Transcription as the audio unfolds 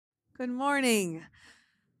Good morning.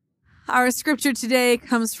 Our scripture today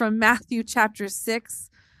comes from Matthew chapter 6,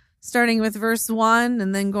 starting with verse 1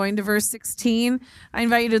 and then going to verse 16. I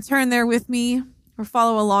invite you to turn there with me or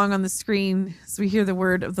follow along on the screen as we hear the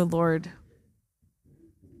word of the Lord.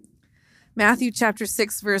 Matthew chapter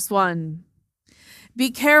 6, verse 1. Be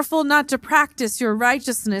careful not to practice your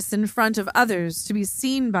righteousness in front of others to be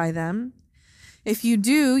seen by them. If you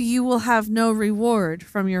do, you will have no reward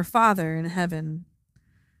from your Father in heaven.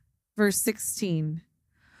 Verse 16.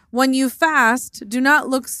 When you fast, do not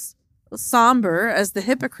look somber as the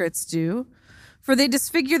hypocrites do, for they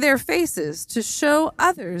disfigure their faces to show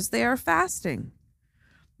others they are fasting.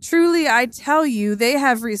 Truly, I tell you, they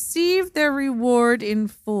have received their reward in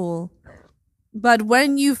full. But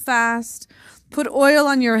when you fast, put oil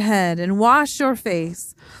on your head and wash your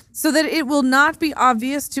face, so that it will not be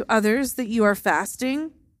obvious to others that you are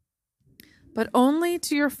fasting, but only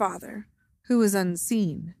to your Father who is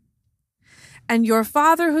unseen. And your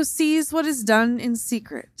Father who sees what is done in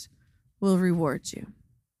secret will reward you.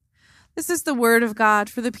 This is the word of God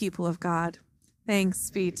for the people of God. Thanks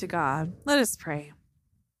be to God. Let us pray.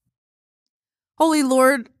 Holy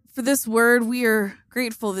Lord, for this word, we are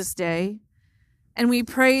grateful this day. And we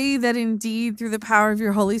pray that indeed, through the power of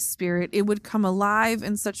your Holy Spirit, it would come alive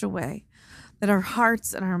in such a way that our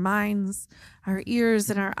hearts and our minds, our ears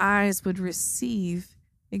and our eyes would receive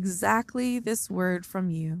exactly this word from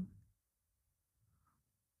you.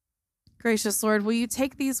 Gracious Lord, will you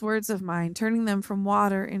take these words of mine, turning them from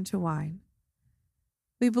water into wine?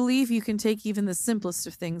 We believe you can take even the simplest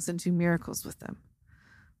of things and do miracles with them.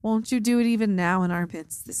 Won't you do it even now in our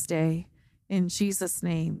midst this day? In Jesus'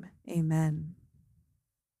 name, amen.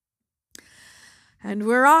 And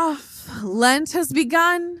we're off. Lent has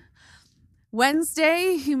begun.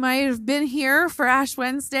 Wednesday, you might have been here for Ash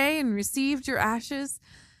Wednesday and received your ashes.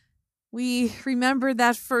 We remember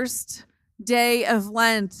that first day of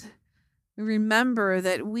Lent. We remember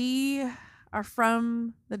that we are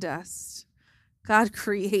from the dust. God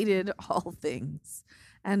created all things,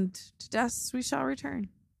 and to dust we shall return.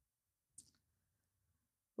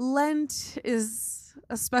 Lent is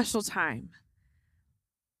a special time.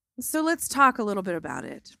 So let's talk a little bit about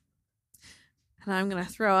it. And I'm going to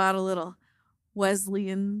throw out a little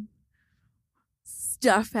Wesleyan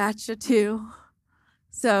stuff at you too.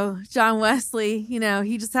 So John Wesley,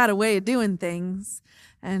 he just had a way of doing things.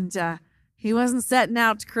 And he wasn't setting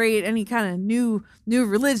out to create any kind of new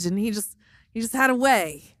religion. He just had a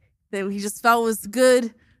way that he just felt was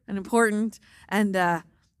good and important. And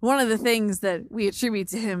one of the things that we attribute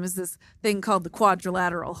to him is this thing called the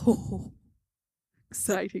quadrilateral. Oh,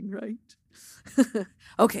 exciting, right?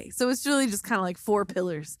 Okay, so it's really just kind of like 4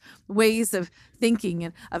 pillars, ways of thinking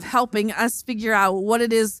and of helping us figure out what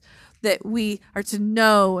it is that we are to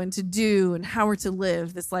know and to do and how we're to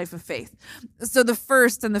live this life of faith. So the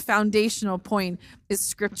first and the foundational point is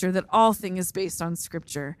Scripture, that all thing is based on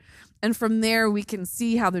Scripture. And from there, we can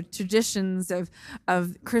see how the traditions of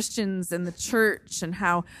Christians and the church and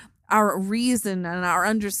how our reason and our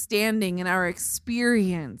understanding and our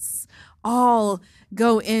experience all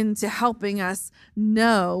go into helping us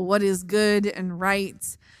know what is good and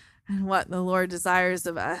right and what the Lord desires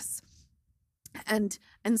of us. And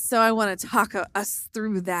so I want to talk us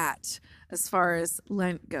through that as far as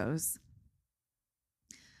Lent goes.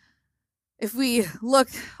 If we look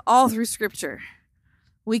all through Scripture,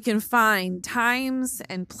 we can find times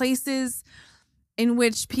and places in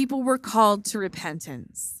which people were called to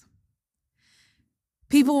repentance.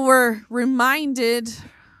 People were reminded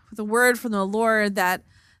with a word from the Lord that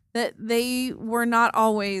they were not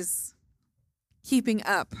always keeping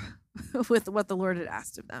up with what the Lord had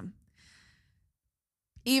asked of them.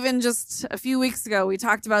 Even just a few weeks ago, we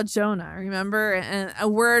talked about Jonah, remember? And a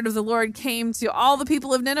word of the Lord came to all the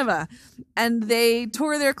people of Nineveh, and they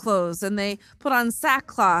tore their clothes, and they put on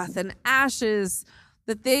sackcloth and ashes,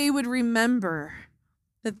 that they would remember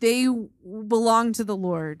that they belonged to the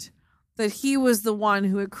Lord, that he was the one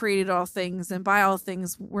who had created all things, and by all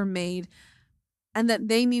things were made, and that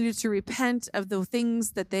they needed to repent of the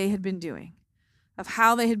things that they had been doing, of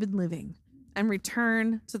how they had been living, and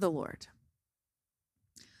return to the Lord.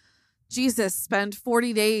 Jesus spent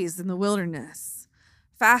 40 days in the wilderness,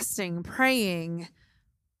 fasting, praying,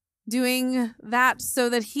 doing that so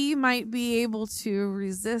that he might be able to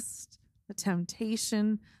resist the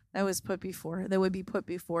temptation that would be put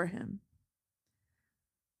before him.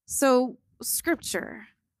 So Scripture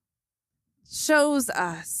shows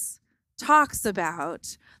us, talks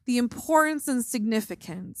about the importance and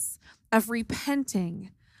significance of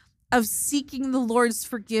repenting, of seeking the Lord's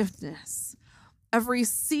forgiveness, of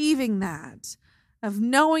receiving that, of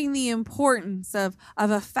knowing the importance of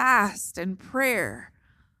a fast and prayer.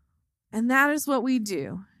 And that is what we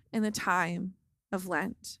do in the time of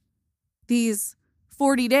Lent. These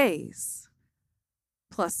 40 days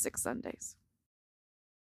plus 6 Sundays,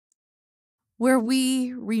 where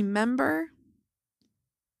we remember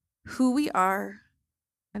who we are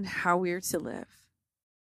and how we are to live.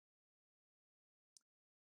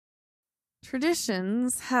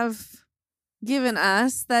 Traditions have given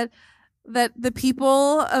us that the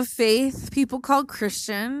people of faith, people called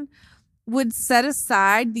Christian, would set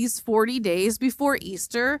aside these 40 days before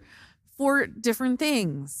Easter for different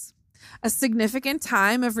things. A significant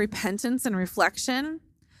time of repentance and reflection.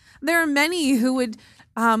 There are many who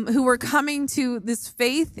were coming to this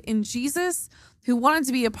faith in Jesus, who wanted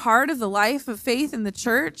to be a part of the life of faith in the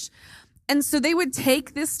church. And so they would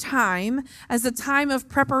take this time as a time of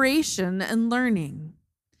preparation and learning.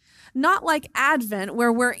 Not like Advent,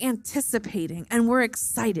 where we're anticipating and we're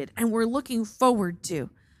excited and we're looking forward to,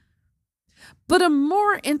 but a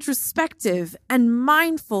more introspective and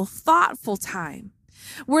mindful, thoughtful time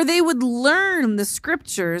where they would learn the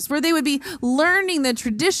scriptures, where they would be learning the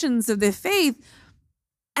traditions of the faith.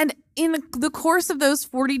 And in the course of those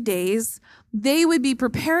 40 days, they would be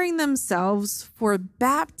preparing themselves for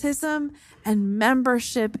baptism and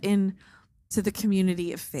membership into the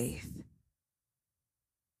community of faith.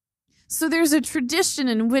 So there's a tradition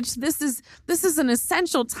in which this is an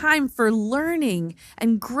essential time for learning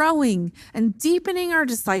and growing and deepening our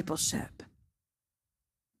discipleship.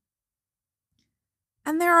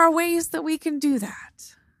 And there are ways that we can do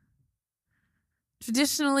that.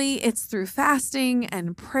 Traditionally, it's through fasting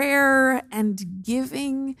and prayer and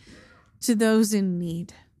giving to those in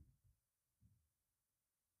need.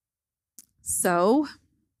 So,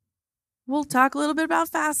 we'll talk a little bit about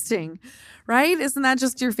fasting, right? Isn't that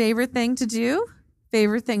just your favorite thing to do?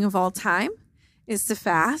 Favorite thing of all time is to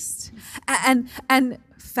fast. And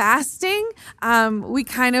fasting, we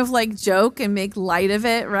kind of like joke and make light of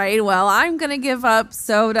it, right? Well, I'm going to give up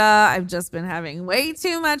soda. I've just been having way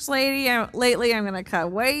too much lately. I'm going to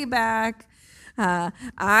cut way back.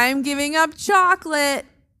 I'm giving up chocolate.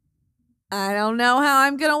 I don't know how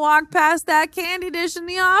I'm going to walk past that candy dish in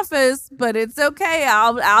the office, but it's okay.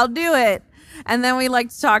 I'll do it. And then we like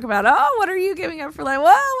to talk about, oh, what are you giving up for Lent?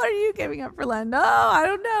 Well, what are you giving up for Lent? No, I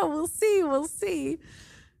don't know. We'll see.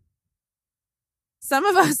 Some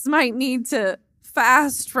of us might need to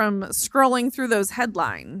fast from scrolling through those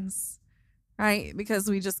headlines, right? Because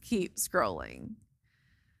we just keep scrolling.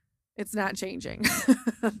 It's not changing.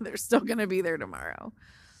 They're still going to be there tomorrow.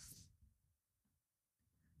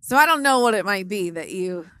 So I don't know what it might be that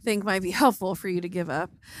you think might be helpful for you to give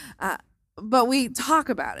up, but we talk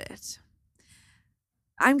about it.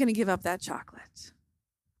 I'm going to give up that chocolate.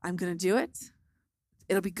 I'm going to do it.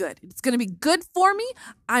 It'll be good. It's going to be good for me.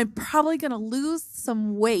 I'm probably going to lose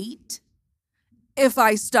some weight if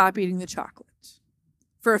I stop eating the chocolate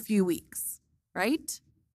for a few weeks, right?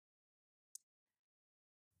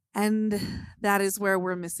 And that is where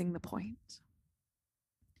we're missing the point.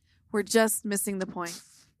 We're just missing the point.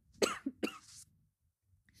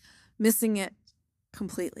 Missing it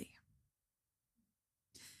completely.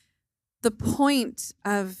 The point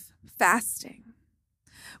of fasting,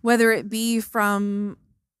 whether it be from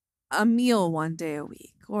a meal one day a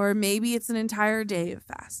week, or maybe it's an entire day of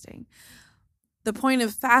fasting, the point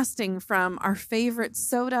of fasting from our favorite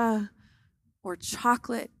soda or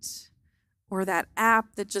chocolate or that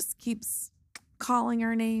app that just keeps calling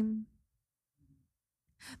our name.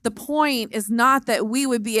 The point is not that we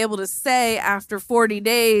would be able to say after 40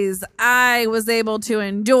 days, I was able to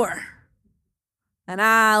endure. And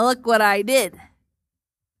look what I did.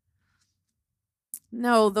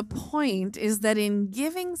 No, the point is that in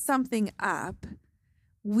giving something up,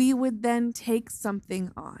 we would then take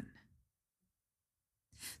something on.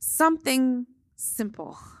 Something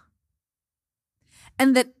simple.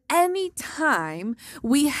 And that any time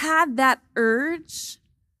we had that urge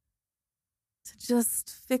to just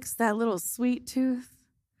fix that little sweet tooth,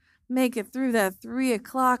 make it through that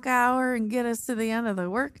 3:00 hour and get us to the end of the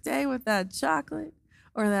workday with that chocolate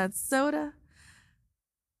or that soda.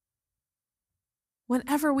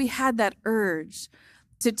 Whenever we had that urge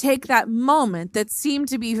to take that moment that seemed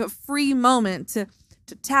to be a free moment to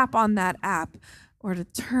tap on that app or to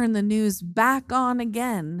turn the news back on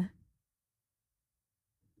again,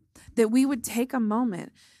 that we would take a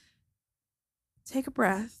moment, take a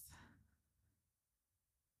breath,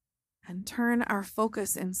 and turn our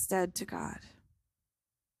focus instead to God.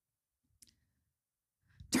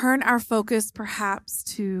 Turn our focus perhaps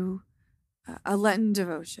to a Lenten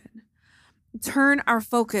devotion. Turn our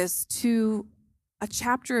focus to a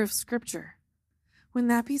chapter of Scripture Wouldn't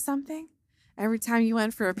that be something? Every time you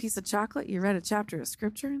went for a piece of chocolate, you read a chapter of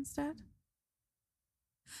scripture instead?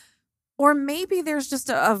 Or maybe there's just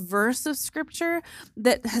a verse of scripture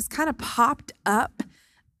that has kind of popped up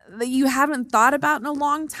that you haven't thought about in a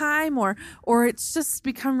long time, or it's just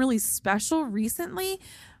become really special recently.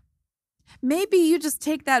 Maybe you just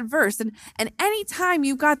take that verse and anytime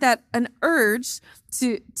you've got an urge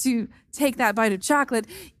to take that bite of chocolate,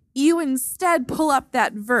 you instead pull up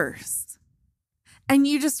that verse and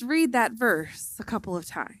you just read that verse a couple of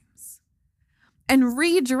times and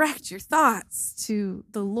redirect your thoughts to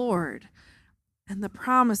the Lord and the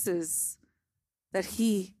promises that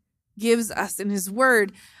he gives us in his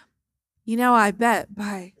word. I bet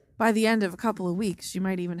by the end of a couple of weeks, you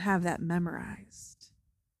might even have that memorized.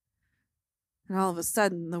 And all of a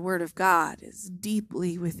sudden, the word of God is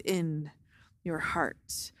deeply within your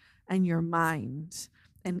heart and your mind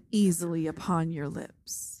and easily upon your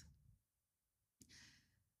lips.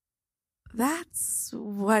 That's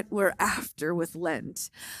what we're after with Lent.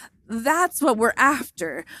 That's what we're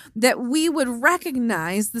after, that we would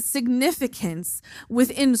recognize the significance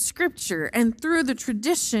within Scripture and through the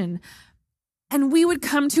tradition, and we would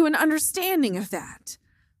come to an understanding of that.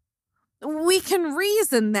 We can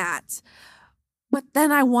reason that, but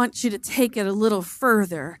then I want you to take it a little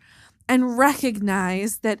further and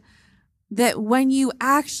recognize that when you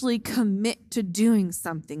actually commit to doing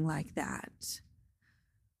something like that,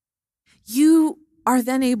 you are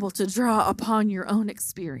then able to draw upon your own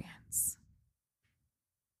experience.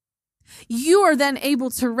 You are then able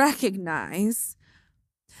to recognize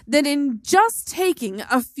that in just taking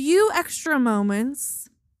a few extra moments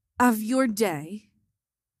of your day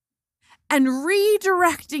and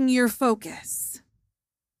redirecting your focus,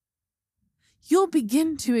 you'll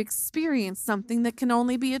begin to experience something that can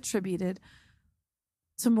only be attributed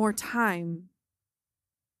to more time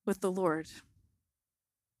with the Lord.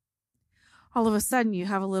 All of a sudden, you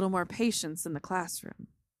have a little more patience in the classroom.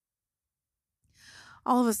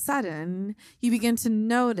 All of a sudden, you begin to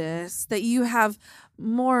notice that you have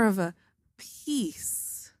more of a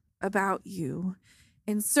peace about you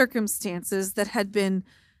in circumstances that had been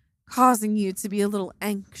causing you to be a little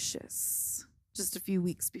anxious just a few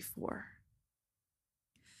weeks before.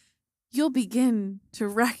 You'll begin to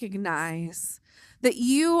recognize that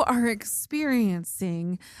you are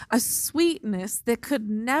experiencing a sweetness that could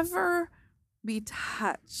never be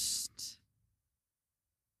touched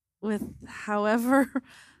with however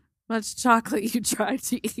much chocolate you try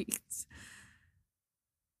to eat,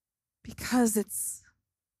 because it's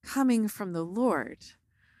coming from the Lord,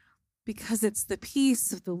 because it's the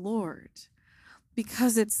peace of the Lord,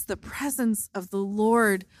 because it's the presence of the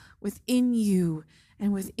Lord within you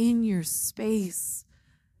and within your space,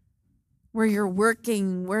 where you're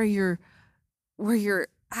working, where you're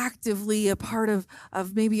actively a part of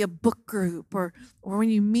maybe a book group, or when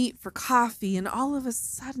you meet for coffee, and all of a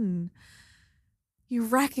sudden you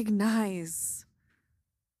recognize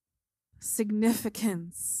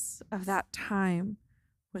significance of that time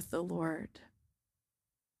with the Lord.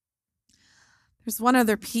 There's one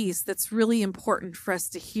other piece that's really important for us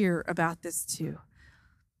to hear about this too.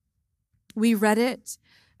 We read it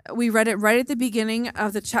right at the beginning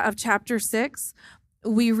of of chapter 6.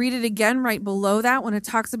 We read it again right below that when it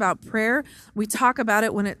talks about prayer. We talk about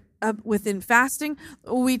it when it within fasting.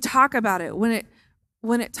 We talk about it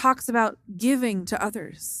when it talks about giving to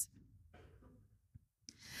others.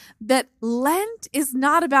 That Lent is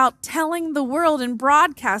not about telling the world and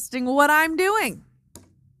broadcasting what I'm doing.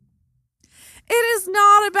 It is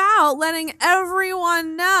not about letting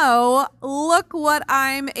everyone know, look what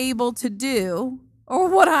I'm able to do or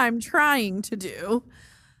what I'm trying to do.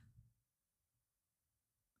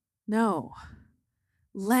 No,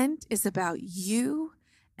 Lent is about you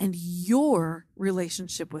and your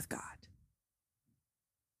relationship with God.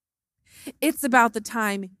 It's about the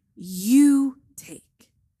time you take.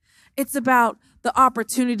 It's about the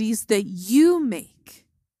opportunities that you make.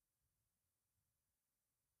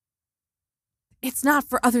 It's not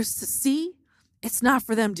for others to see. It's not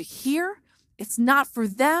for them to hear. It's not for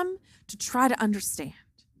them to try to understand.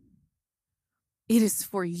 It is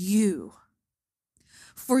for you.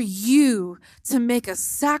 For you to make a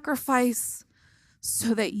sacrifice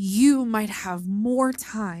so that you might have more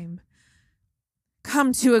time,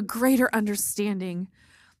 come to a greater understanding,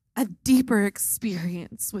 a deeper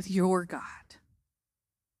experience with your God.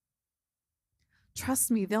 Trust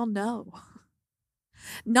me, they'll know.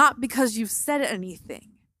 Not because you've said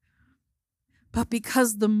anything, but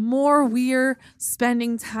because the more we're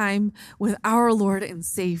spending time with our Lord and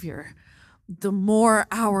Savior, the more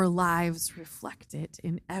our lives reflect it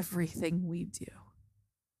in everything we do.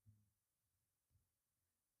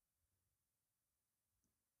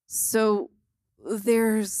 So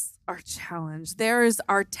there's our challenge. There is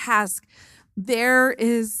our task. There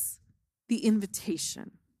is the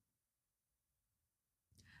invitation.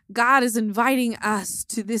 God is inviting us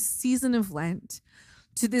to this season of Lent,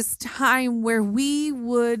 to this time where we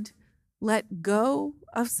would let go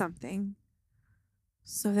of something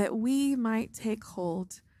so that we might take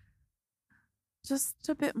hold just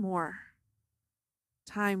a bit more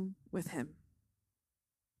time with Him.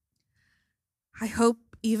 I hope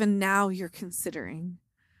even now you're considering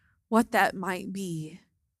what that might be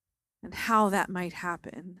and how that might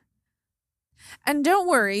happen. And don't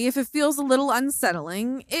worry if it feels a little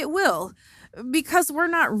unsettling, it will, because we're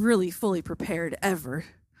not really fully prepared ever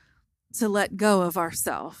to let go of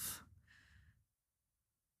ourselves.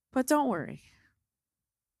 But don't worry.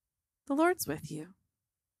 The Lord's with you.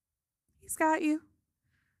 He's got you.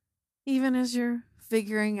 Even as you're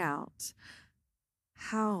figuring out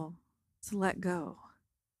how to let go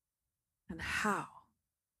and how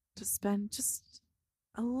to spend just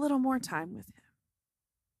a little more time with Him.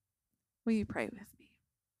 Will you pray with me?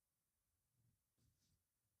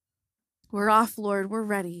 We're off, Lord. We're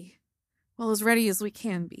ready. Well, as ready as we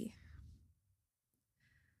can be.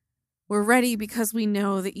 We're ready because we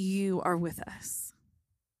know that you are with us.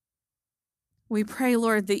 We pray,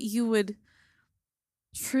 Lord, that you would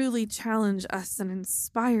truly challenge us and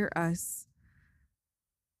inspire us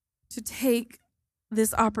to take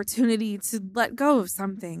this opportunity to let go of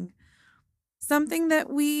something that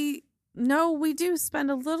we know we do spend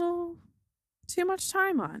a little too much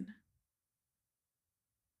time on.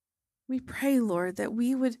 We pray, Lord, that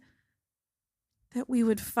we would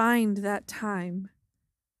find that time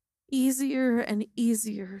easier and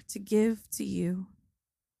easier to give to you.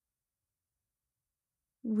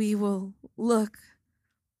 We will look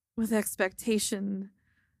with expectation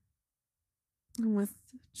and with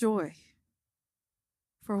joy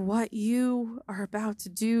for what you are about to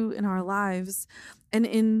do in our lives and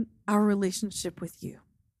in our relationship with you.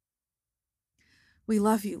 We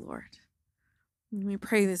love you, Lord. And we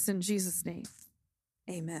pray this in Jesus' name.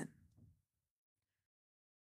 Amen.